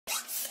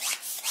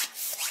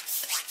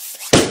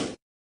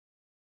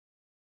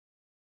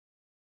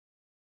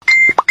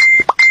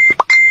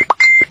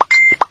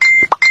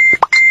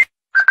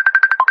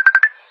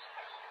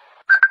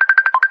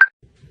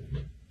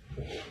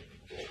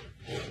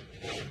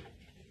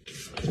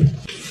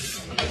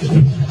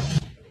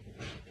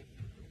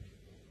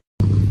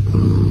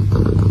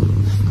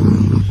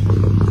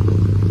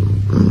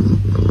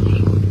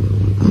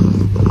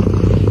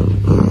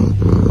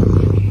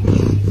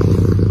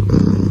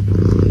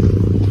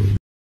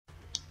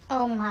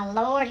my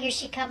lord, here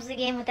she comes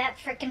again with that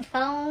frickin'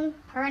 phone.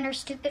 Her and her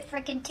stupid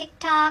frickin'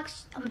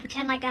 TikToks. I'm gonna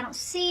pretend like I don't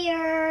see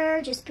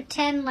her. Just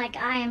pretend like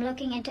I am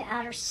looking into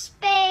outer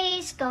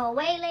space. Go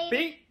away,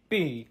 lady.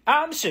 Beep,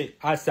 I'm sick.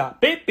 I saw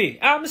beep,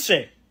 I'm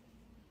sick.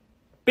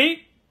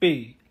 Beep,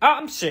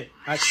 I'm sick.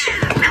 I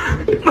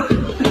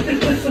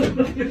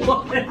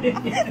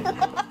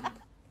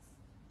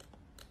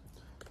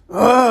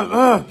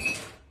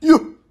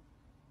哟，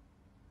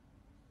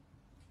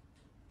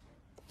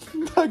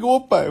他给我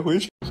摆回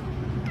去。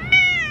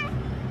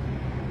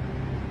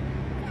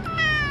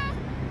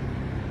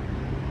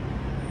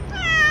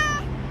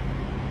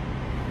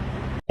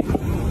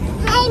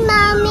Hey,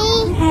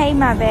 Mommy. Hey,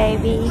 my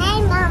baby.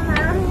 Hey,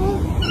 Mommy.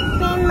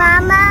 Hey,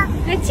 Mama.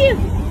 That's you.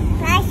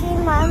 That's you,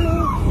 Mommy.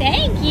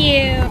 Thank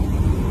you.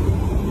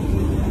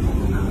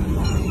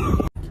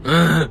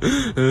 If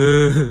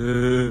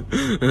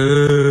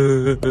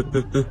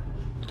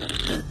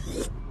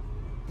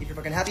you're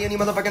fucking happy and you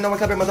motherfucking know it,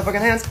 clap your motherfucking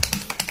hands.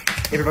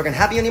 If you're fucking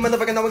happy and you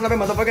motherfucking know it, clap your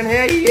motherfucking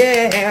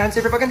hands.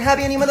 If you're fucking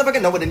happy and you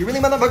motherfucking know it, and you really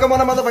motherfucking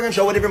wanna motherfucking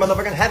show it. If you're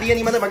motherfucking happy and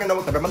you motherfucking know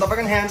it, clap your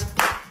motherfucking hands.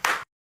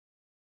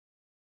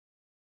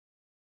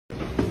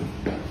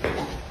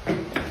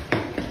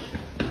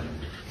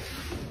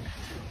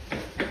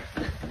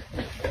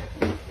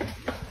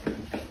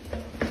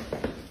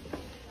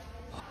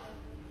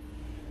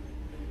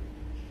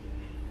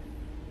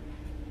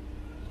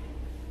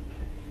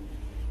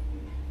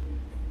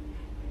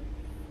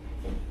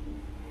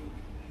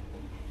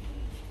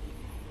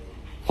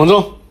 黄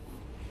忠，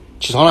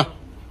起床了。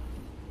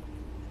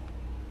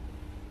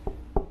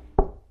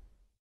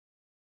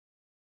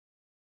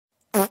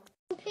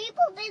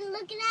People been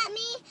looking at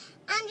me.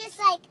 I'm just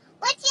like,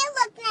 what you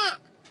looking at,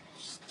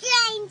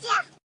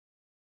 stranger?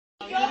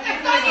 Yo te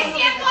estoy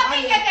diciendo a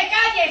ti que te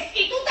calles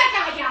y tú te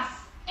callas.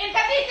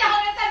 ¿Entendiste o no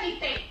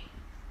entendiste?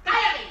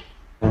 Cállate.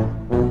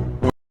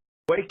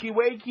 Wakey,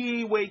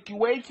 wakey, wakey,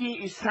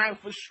 wakey, it's time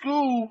for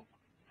school.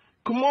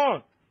 Come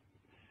on.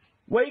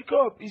 Wake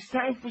up, it's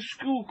time for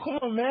school. Come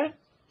on, man.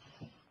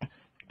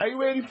 Are you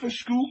ready for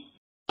school?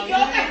 Yo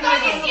te estoy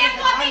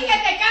diciendo a ti que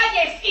te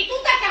calles y tú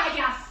te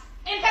callas.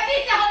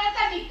 ¿Entendiste o no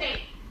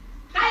entendiste?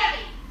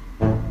 Cállate.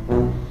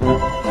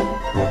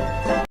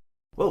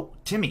 Whoa,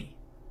 Timmy,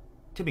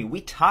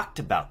 we talked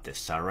about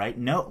this, all right?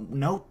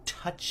 No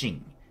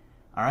touching,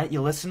 all right?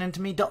 You listening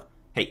to me? Don't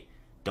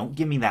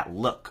give me that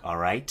look, all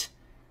right?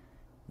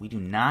 You do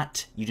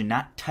not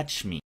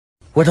touch me.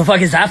 What the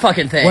fuck is that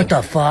fucking thing? What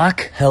the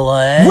fuck?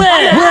 Hello?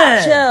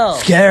 Where? Chill.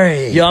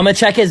 Scary. Yo, I'm gonna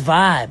check his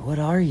vibe. What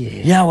are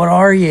you? Yeah, what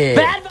are you? Hey,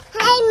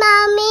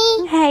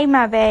 Mommy. Hey,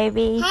 my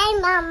baby. Hey,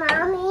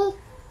 Mommy.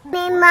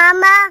 Hey,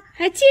 Mama.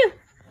 That's you.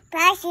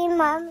 That's you,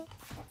 Mommy.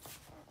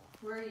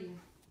 Where are you?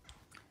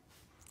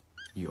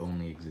 You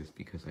only exist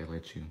because I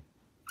let you.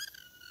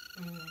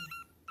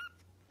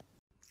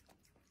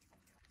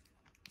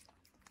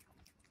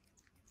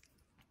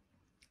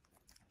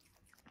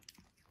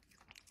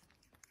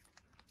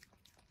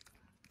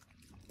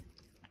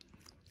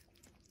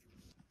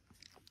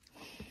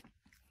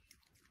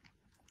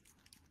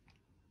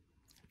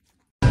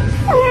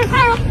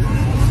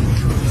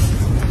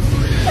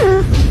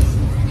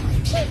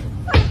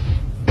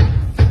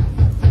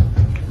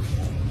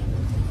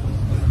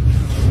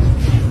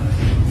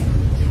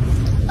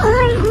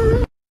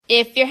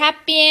 If you're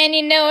happy and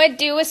you know it,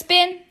 do a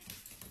spin.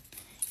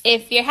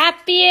 If you're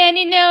happy and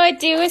you know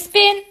it, do a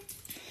spin.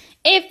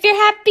 If you're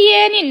happy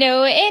and you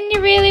know it and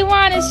you really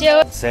want to show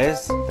it.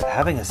 Says that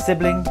having a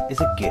sibling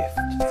is a gift.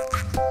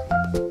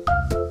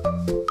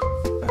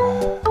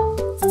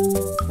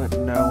 But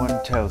no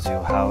one tells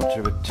you how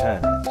to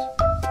return it.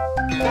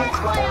 That's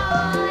why I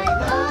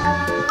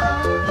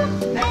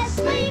love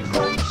Nestle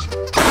Crunch.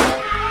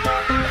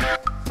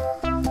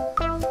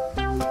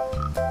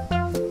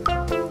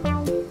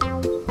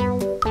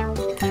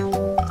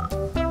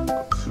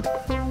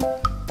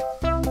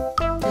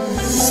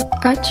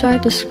 I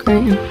tried to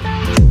scream,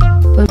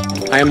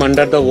 but I am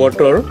under the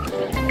water.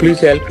 Please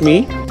help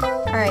me.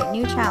 Alright,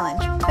 new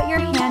challenge. Put your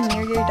hand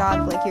near your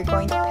dog like you're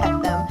going to pet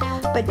them,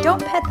 but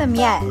don't pet them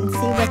yet and see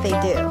what they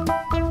do.